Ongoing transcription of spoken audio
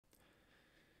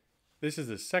This is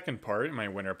the second part in my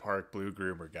Winter Park Blue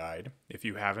Groomer guide. If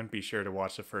you haven't, be sure to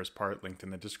watch the first part linked in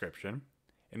the description.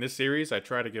 In this series, I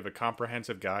try to give a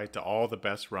comprehensive guide to all the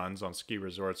best runs on ski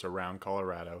resorts around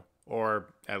Colorado,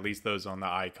 or at least those on the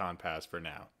Icon Pass for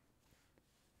now.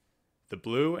 The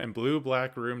blue and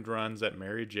blue-black groomed runs at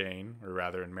Mary Jane, or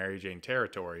rather in Mary Jane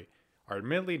territory, are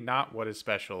admittedly not what is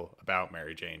special about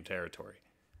Mary Jane territory.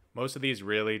 Most of these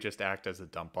really just act as the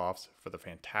dump-offs for the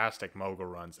fantastic mogul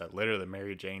runs that litter the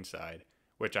Mary Jane side,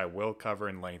 which I will cover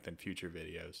in length in future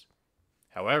videos.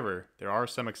 However, there are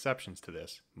some exceptions to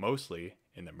this, mostly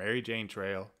in the Mary Jane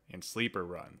Trail and sleeper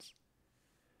runs.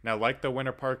 Now, like the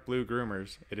Winter Park Blue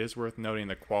Groomers, it is worth noting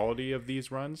the quality of these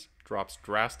runs drops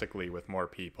drastically with more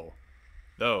people.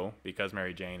 Though, because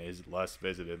Mary Jane is less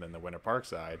visited than the Winter Park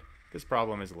side, this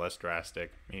problem is less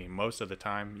drastic, meaning most of the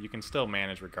time you can still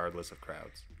manage regardless of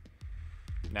crowds.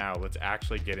 Now, let's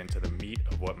actually get into the meat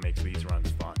of what makes these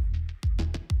runs fun.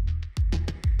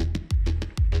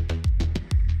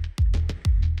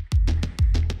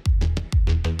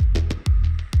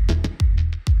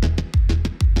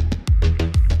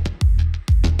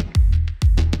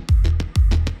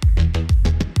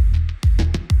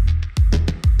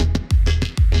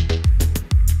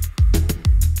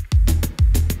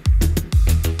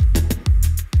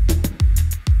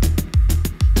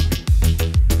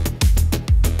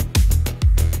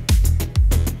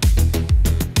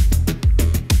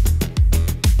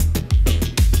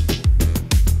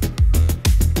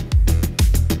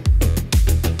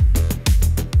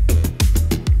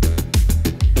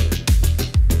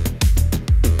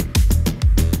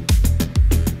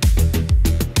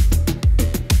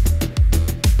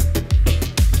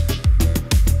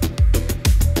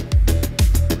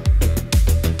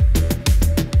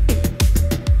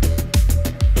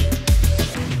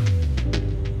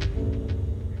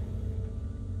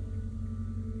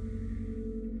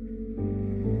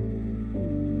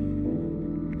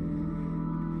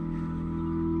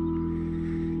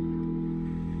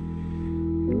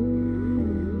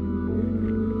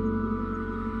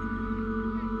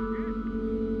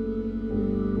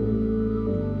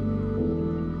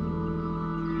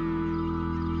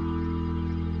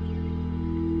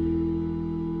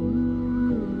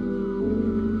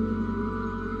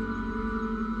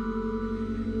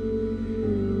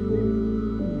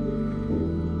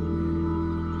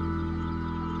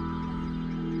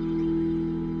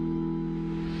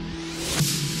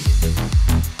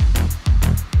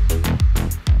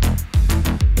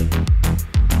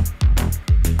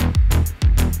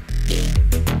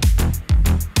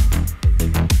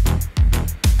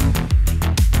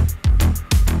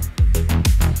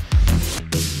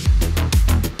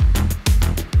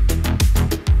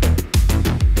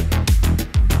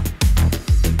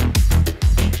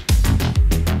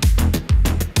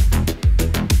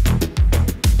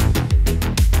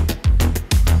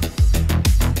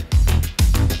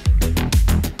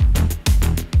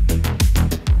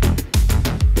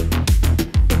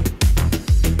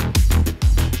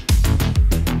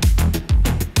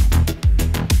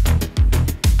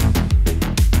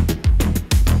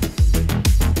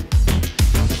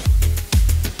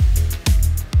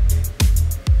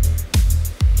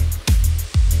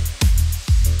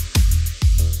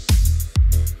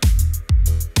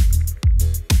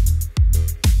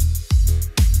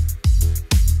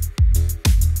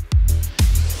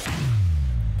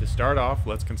 To start off,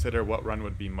 let's consider what run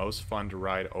would be most fun to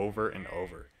ride over and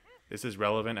over. This is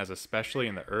relevant as especially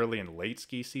in the early and late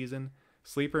ski season,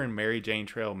 Sleeper and Mary Jane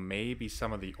Trail may be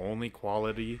some of the only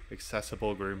quality,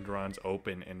 accessible groomed runs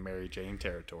open in Mary Jane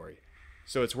territory.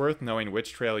 So it's worth knowing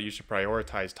which trail you should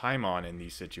prioritize time on in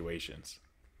these situations.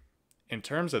 In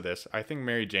terms of this, I think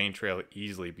Mary Jane Trail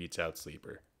easily beats out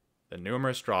Sleeper. The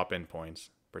numerous drop-in points,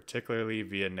 particularly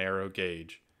via narrow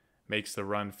gauge, makes the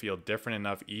run feel different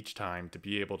enough each time to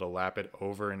be able to lap it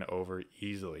over and over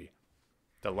easily.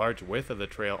 The large width of the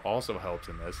trail also helps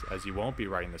in this, as you won't be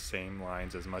riding the same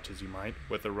lines as much as you might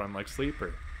with a run like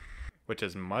Sleeper, which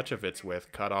has much of its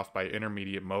width cut off by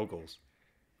intermediate moguls.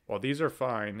 While these are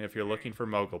fine if you're looking for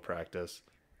mogul practice,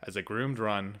 as a groomed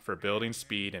run for building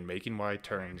speed and making wide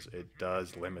turns, it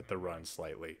does limit the run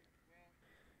slightly.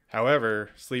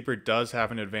 However, Sleeper does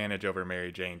have an advantage over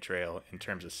Mary Jane Trail in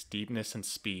terms of steepness and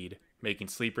speed, making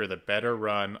Sleeper the better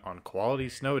run on quality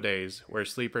snow days where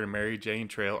Sleeper and Mary Jane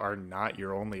Trail are not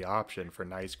your only option for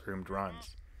nice groomed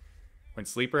runs. When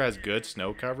Sleeper has good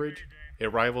snow coverage,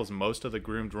 it rivals most of the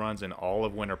groomed runs in all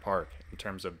of Winter Park in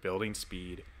terms of building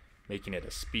speed, making it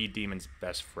a speed demon's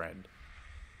best friend.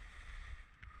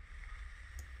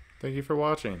 Thank you for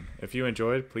watching. If you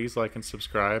enjoyed, please like and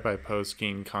subscribe. I post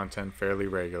skiing content fairly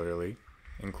regularly.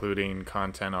 including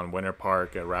content on Winter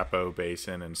Park, Arapahoe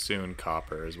Basin, and soon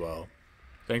Copper as well.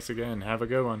 Thanks again. Have a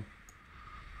good one.